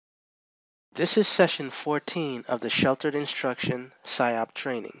This is session 14 of the Sheltered Instruction SIOP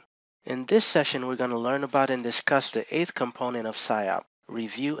training. In this session, we're going to learn about and discuss the 8th component of SIOP,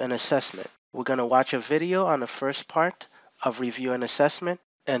 review and assessment. We're going to watch a video on the first part of review and assessment,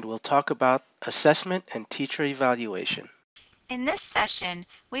 and we'll talk about assessment and teacher evaluation. In this session,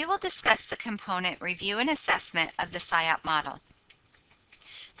 we will discuss the component review and assessment of the SIOP model.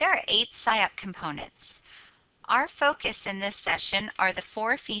 There are 8 SIOP components. Our focus in this session are the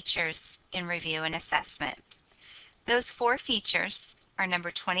 4 features in review and assessment. Those 4 features are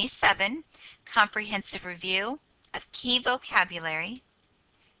number 27, comprehensive review of key vocabulary,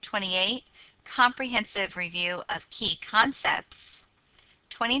 28, comprehensive review of key concepts,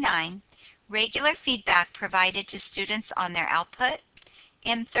 29, regular feedback provided to students on their output,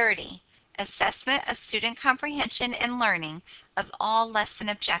 and 30, assessment of student comprehension and learning of all lesson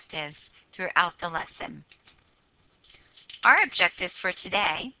objectives throughout the lesson. Our objectives for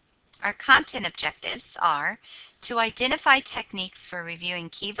today, our content objectives are to identify techniques for reviewing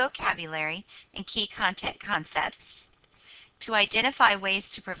key vocabulary and key content concepts, to identify ways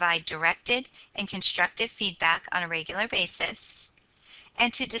to provide directed and constructive feedback on a regular basis,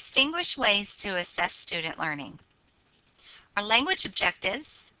 and to distinguish ways to assess student learning. Our language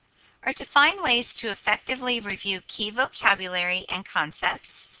objectives are to find ways to effectively review key vocabulary and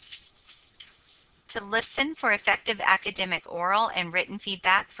concepts, to listen for effective academic oral and written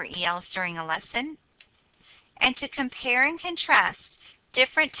feedback for ELs during a lesson, and to compare and contrast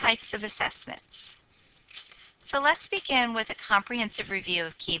different types of assessments. So let's begin with a comprehensive review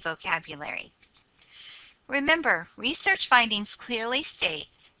of key vocabulary. Remember, research findings clearly state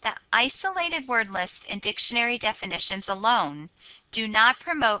that isolated word lists and dictionary definitions alone do not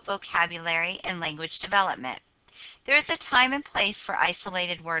promote vocabulary and language development. There is a time and place for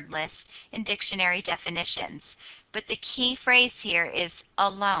isolated word lists and dictionary definitions, but the key phrase here is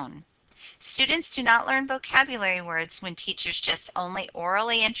alone. Students do not learn vocabulary words when teachers just only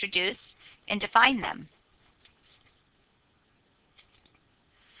orally introduce and define them.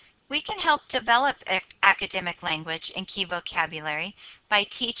 We can help develop academic language and key vocabulary by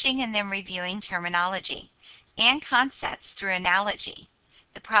teaching and then reviewing terminology and concepts through analogy,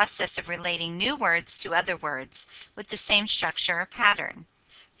 the process of relating new words to other words with the same structure or pattern.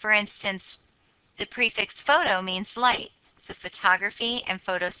 For instance, the prefix photo means light, so photography and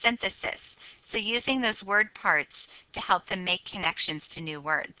photosynthesis, so using those word parts to help them make connections to new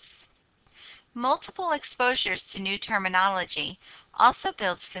words. Multiple exposures to new terminology also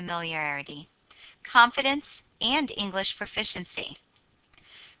builds familiarity, confidence, and English proficiency.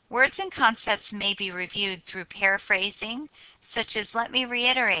 Words and concepts may be reviewed through paraphrasing, such as "let me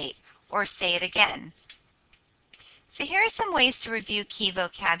reiterate" or "say it again." So here are some ways to review key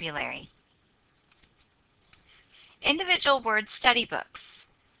vocabulary. Individual word study books.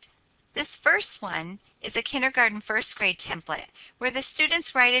 This first one is a kindergarten first grade template where the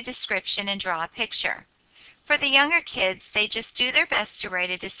students write a description and draw a picture. For the younger kids, they just do their best to write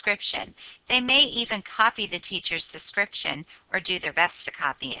a description. They may even copy the teacher's description or do their best to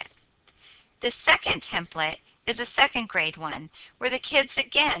copy it. The second template is a second grade one where the kids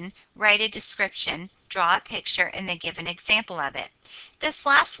again write a description, draw a picture, and then give an example of it. This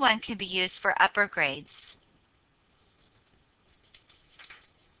last one can be used for upper grades.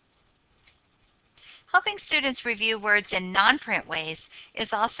 Helping students review words in non-print ways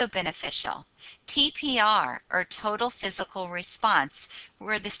is also beneficial. TPR, or total physical response,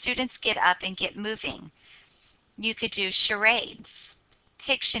 where the students get up and get moving. You could do charades,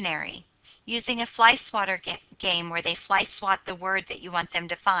 Pictionary, using a fly swatter game where they fly swat the word that you want them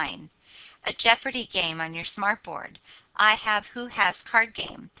to find. A Jeopardy game on your smartboard, I have who has card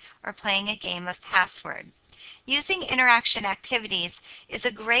game, or playing a game of password. Using interaction activities is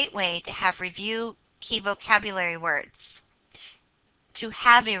a great way to have review key vocabulary words, to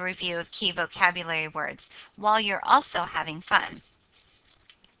have a review of key vocabulary words while you're also having fun.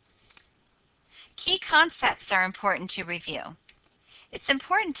 Key concepts are important to review. It's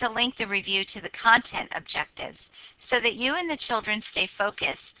important to link the review to the content objectives so that you and the children stay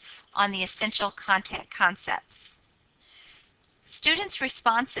focused on the essential content concepts. Students'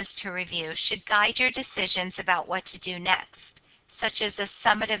 responses to review should guide your decisions about what to do next, such as a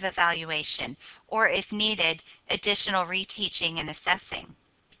summative evaluation, or if needed, additional reteaching and assessing.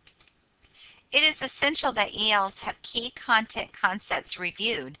 It is essential that ELs have key content concepts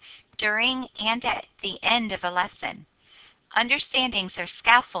reviewed during and at the end of a lesson. Understandings are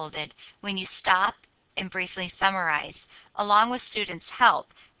scaffolded when you stop and briefly summarize, along with students'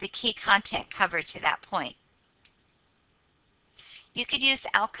 help, the key content covered to that point. You could use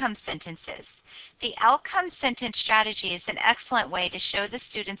outcome sentences. The outcome sentence strategy is an excellent way to show the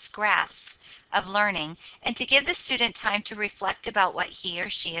students' grasp of learning and to give the student time to reflect about what he or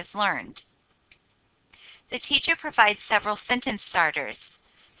she has learned. The teacher provides several sentence starters,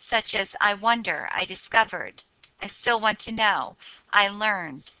 such as I wonder, I discovered, I still want to know, I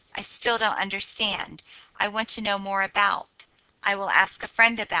learned, I still don't understand, I want to know more about, I will ask a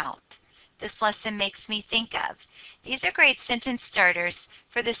friend about, this lesson makes me think of. These are great sentence starters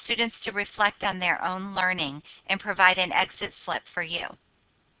for the students to reflect on their own learning and provide an exit slip for you.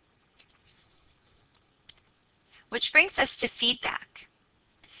 Which brings us to feedback.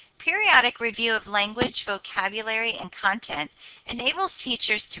 Periodic review of language, vocabulary, and content enables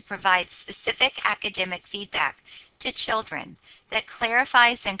teachers to provide specific academic feedback to children that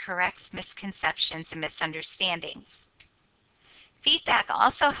clarifies and corrects misconceptions and misunderstandings. Feedback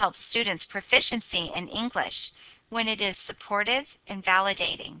also helps students' proficiency in English when it is supportive and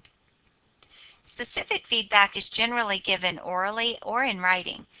validating. Specific feedback is generally given orally or in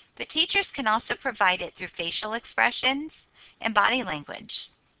writing, but teachers can also provide it through facial expressions and body language.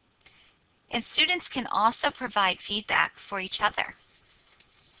 And students can also provide feedback for each other.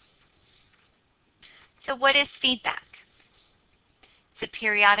 So what is feedback? It's a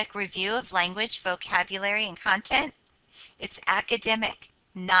periodic review of language, vocabulary, and content. It's academic,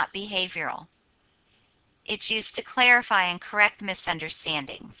 not behavioral. It's used to clarify and correct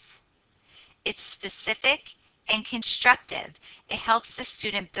misunderstandings. It's specific and constructive. It helps the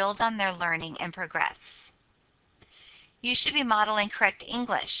student build on their learning and progress. You should be modeling correct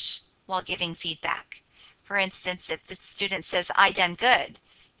English while giving feedback. For instance, if the student says, I done good,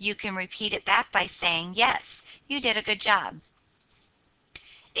 you can repeat it back by saying, yes, you did a good job.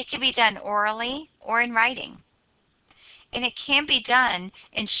 It can be done orally or in writing. And it can be done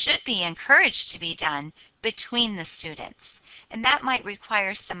and should be encouraged to be done between the students. And that might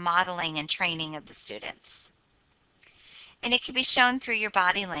require some modeling and training of the students. And it can be shown through your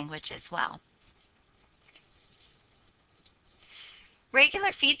body language as well.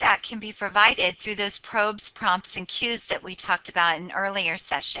 Regular feedback can be provided through those probes, prompts, and cues that we talked about in earlier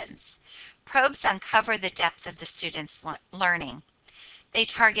sessions. Probes uncover the depth of the student's learning. They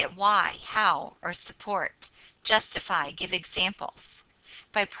target why, how, or support, justify, give examples.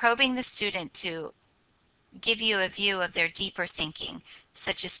 By probing the student to give you a view of their deeper thinking,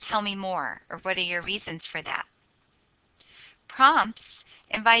 such as tell me more, or what are your reasons for that? Prompts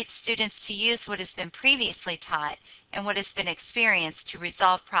invite students to use what has been previously taught and what has been experienced to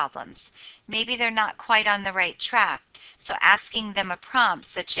resolve problems. Maybe they're not quite on the right track, so asking them a prompt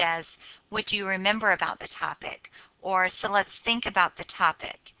such as, what do you remember about the topic? Or, so let's think about the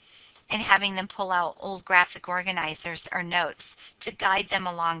topic, and having them pull out old graphic organizers or notes to guide them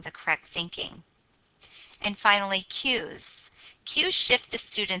along the correct thinking. And finally, cues. Cues shift the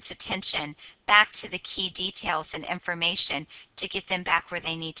student's attention back to the key details and information to get them back where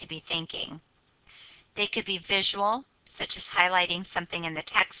they need to be thinking. They could be visual, such as highlighting something in the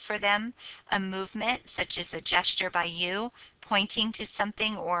text for them, a movement, such as a gesture by you, pointing to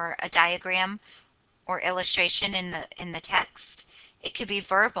something or a diagram or illustration in the text. It could be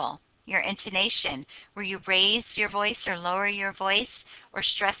verbal, your intonation, where you raise your voice or lower your voice or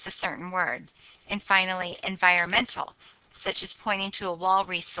stress a certain word. And finally, environmental, such as pointing to a wall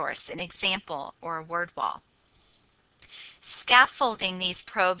resource, an example, or a word wall. Scaffolding these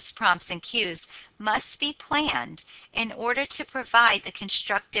probes, prompts, and cues must be planned in order to provide the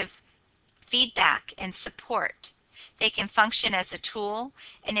constructive feedback and support. They can function as a tool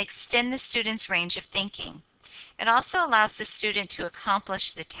and extend the student's range of thinking. It also allows the student to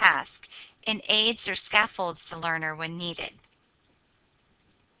accomplish the task and aids or scaffolds the learner when needed.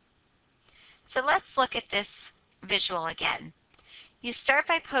 So let's look at this visual again. You start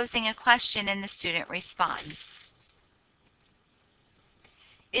by posing a question and the student responds.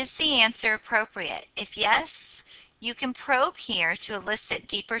 Is the answer appropriate? If yes, you can probe here to elicit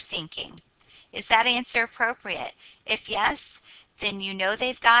deeper thinking. Is that answer appropriate? If yes, then you know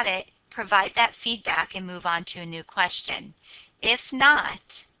they've got it. Provide that feedback and move on to a new question. If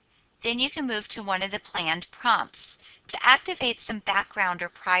not, then you can move to one of the planned prompts to activate some background or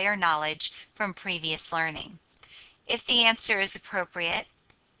prior knowledge from previous learning. If the answer is appropriate,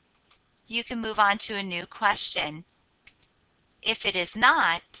 you can move on to a new question. If it is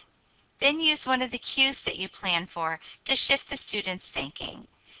not, then use one of the cues that you plan for to shift the student's thinking.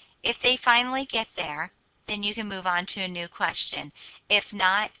 If they finally get there, then you can move on to a new question. If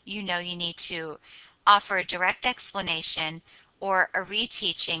not, you know you need to offer a direct explanation or a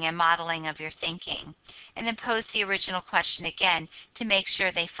reteaching and modeling of your thinking. And then pose the original question again to make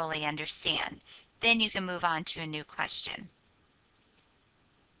sure they fully understand. Then you can move on to a new question.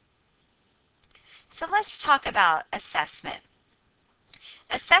 So let's talk about assessment.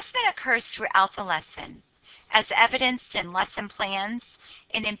 Assessment occurs throughout the lesson, as evidenced in lesson plans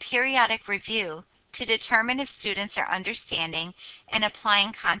and in periodic review to determine if students are understanding and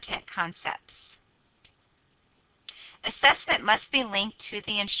applying content concepts. Assessment must be linked to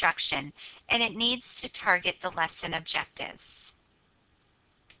the instruction, and it needs to target the lesson objectives.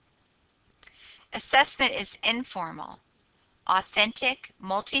 Assessment is informal, authentic,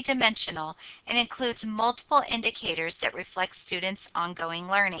 multidimensional, and includes multiple indicators that reflect students' ongoing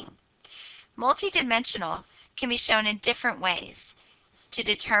learning. Multidimensional can be shown in different ways to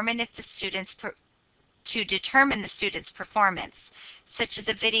determine the student's performance, such as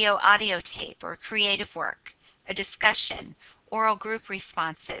a video audio tape or creative work, a discussion, oral group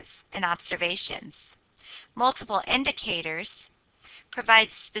responses, and observations. Multiple indicators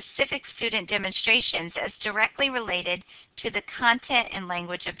provide specific student demonstrations as directly related to the content and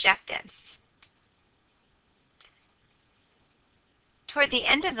language objectives. Toward the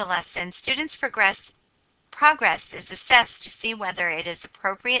end of the lesson, students' progress is assessed to see whether it is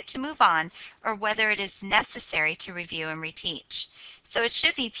appropriate to move on or whether it is necessary to review and reteach. So it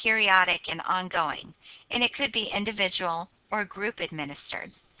should be periodic and ongoing, and it could be individual or group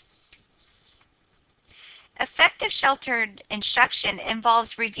administered. Effective sheltered instruction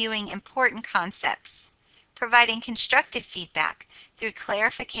involves reviewing important concepts, providing constructive feedback through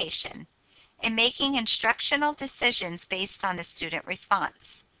clarification, and making instructional decisions based on a student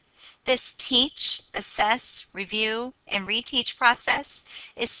response. This teach, assess, review, and reteach process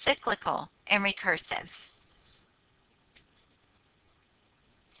is cyclical and recursive.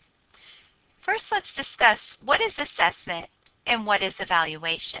 First, let's discuss what is assessment and what is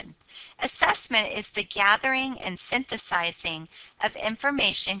evaluation. Assessment is the gathering and synthesizing of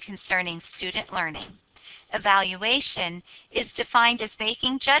information concerning student learning. Evaluation is defined as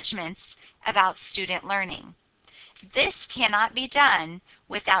making judgments about student learning. This cannot be done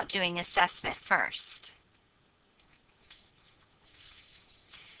without doing assessment first.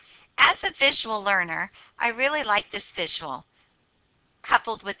 As a visual learner, I really like this visual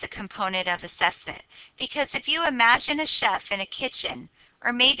coupled with the component of assessment, because if you imagine a chef in a kitchen,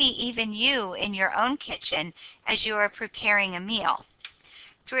 or maybe even you in your own kitchen as you are preparing a meal,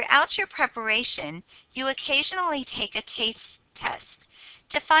 throughout your preparation, you occasionally take a taste test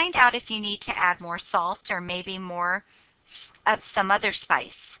to find out if you need to add more salt or maybe more of some other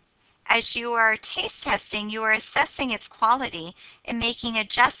spice. As you are taste testing, you are assessing its quality and making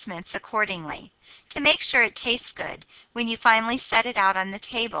adjustments accordingly to make sure it tastes good when you finally set it out on the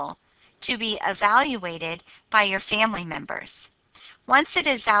table to be evaluated by your family members. Once it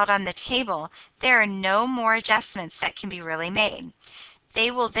is out on the table, there are no more adjustments that can be really made.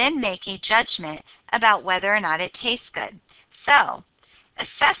 They will then make a judgment about whether or not it tastes good. So,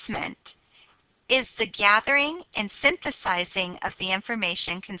 assessment is the gathering and synthesizing of the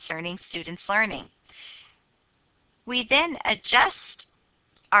information concerning students' learning. We then adjust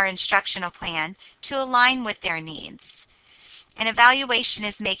our instructional plan to align with their needs. An evaluation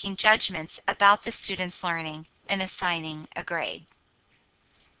is making judgments about the student's learning and assigning a grade.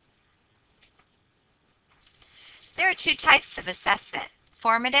 There are two types of assessment,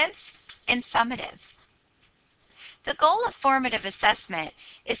 formative and summative. The goal of formative assessment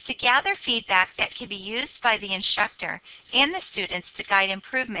is to gather feedback that can be used by the instructor and the students to guide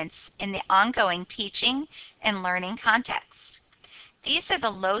improvements in the ongoing teaching and learning context. These are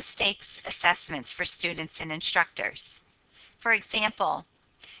the low-stakes assessments for students and instructors. For example,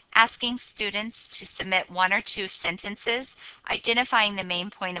 asking students to submit 1 or 2 sentences identifying the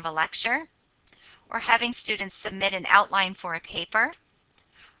main point of a lecture, or having students submit an outline for a paper,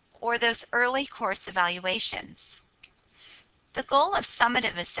 or those early course evaluations. The goal of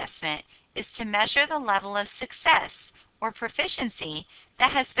summative assessment is to measure the level of success or proficiency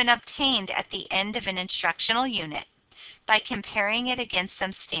that has been obtained at the end of an instructional unit by comparing it against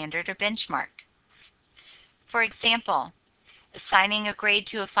some standard or benchmark. For example, assigning a grade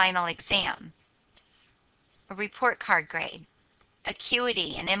to a final exam, a report card grade,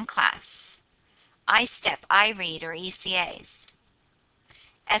 acuity in M-Class, I-STEP, I-READ, or ECAs,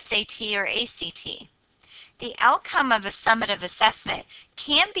 SAT or ACT. The outcome of a summative assessment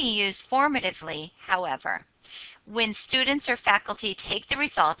can be used formatively, however, when students or faculty take the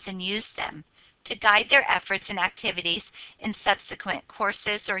results and use them to guide their efforts and activities in subsequent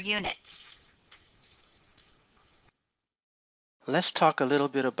courses or units. Let's talk a little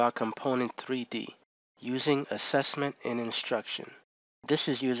bit about component 3D, using assessment in instruction. This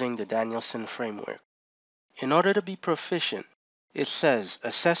is using the Danielson framework. In order to be proficient, it says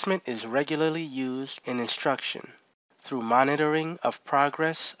assessment is regularly used in instruction through monitoring of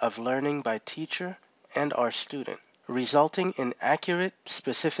progress of learning by teacher and/or student. resulting in accurate,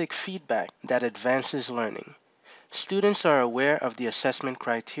 specific feedback that advances learning. Students are aware of the assessment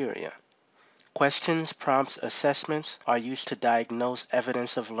criteria. Questions, prompts, assessments are used to diagnose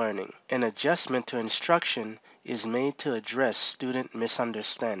evidence of learning. An adjustment to instruction is made to address student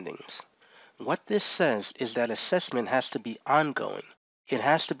misunderstandings. What this says is that assessment has to be ongoing. It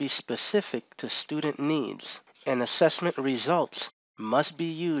has to be specific to student needs, and assessment results must be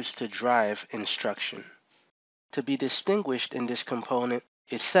used to drive instruction. To be distinguished in this component,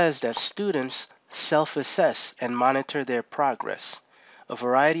 it says that students self-assess and monitor their progress. A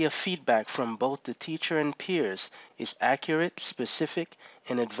variety of feedback from both the teacher and peers is accurate, specific,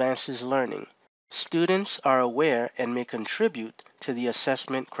 and advances learning. Students are aware and may contribute to the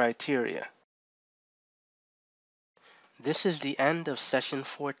assessment criteria. This is the end of session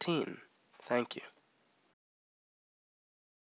 14. Thank you.